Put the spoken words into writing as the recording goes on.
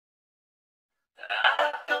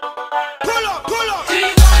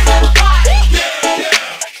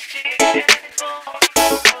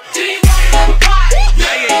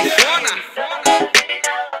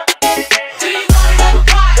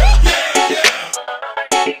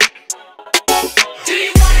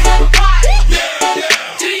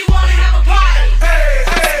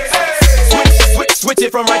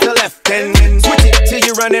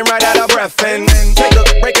breath and take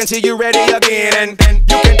a break until you're ready again. And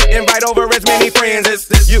you can invite over as many friends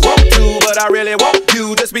as you want to, but I really want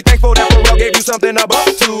you. Just be thankful that Pharrell gave you something to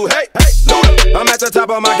bump to. Hey, hey, Luda, I'm at the top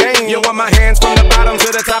of my game. You want my hands from the bottom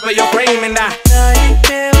to the top of your frame, and I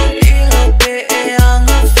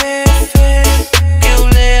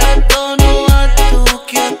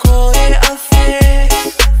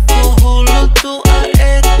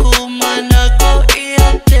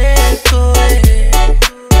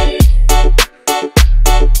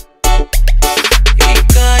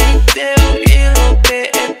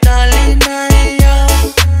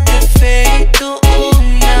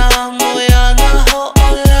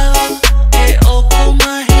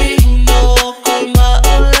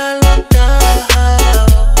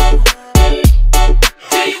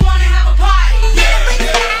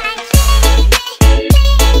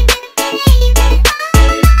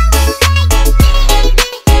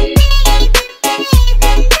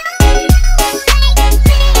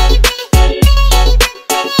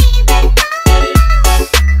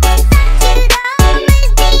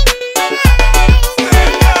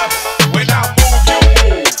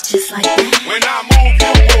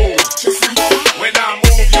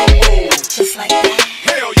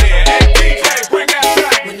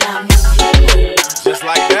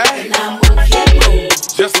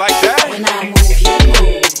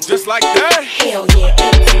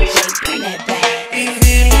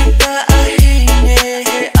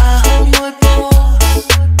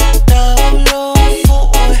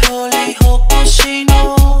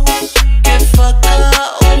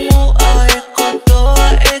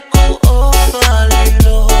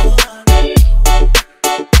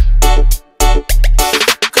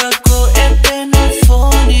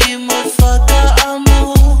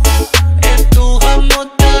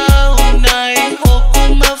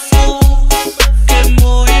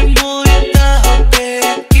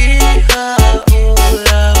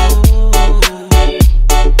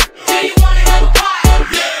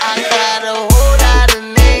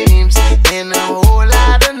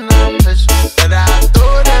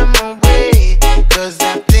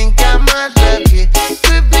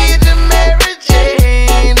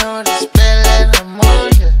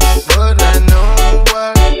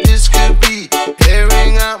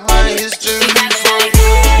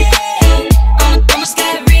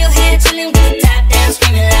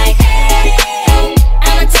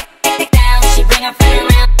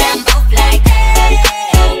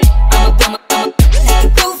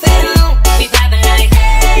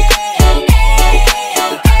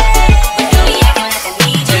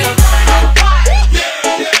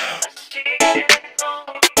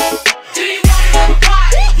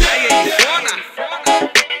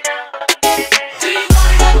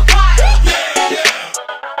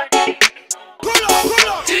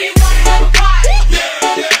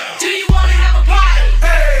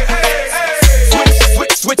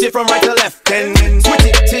from right to left and switch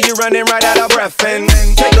it till you're running right out of breath and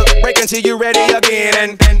take a break until you're ready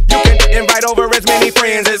again. And you can invite over as many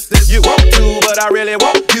friends as you want to, but I really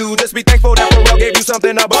want you. Just be thankful that Pharrell gave you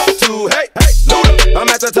something to bump to. Hey, hey, Luda, I'm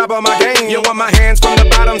at the top of my game. You want my hands from the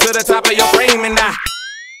bottom to the top of your frame, and I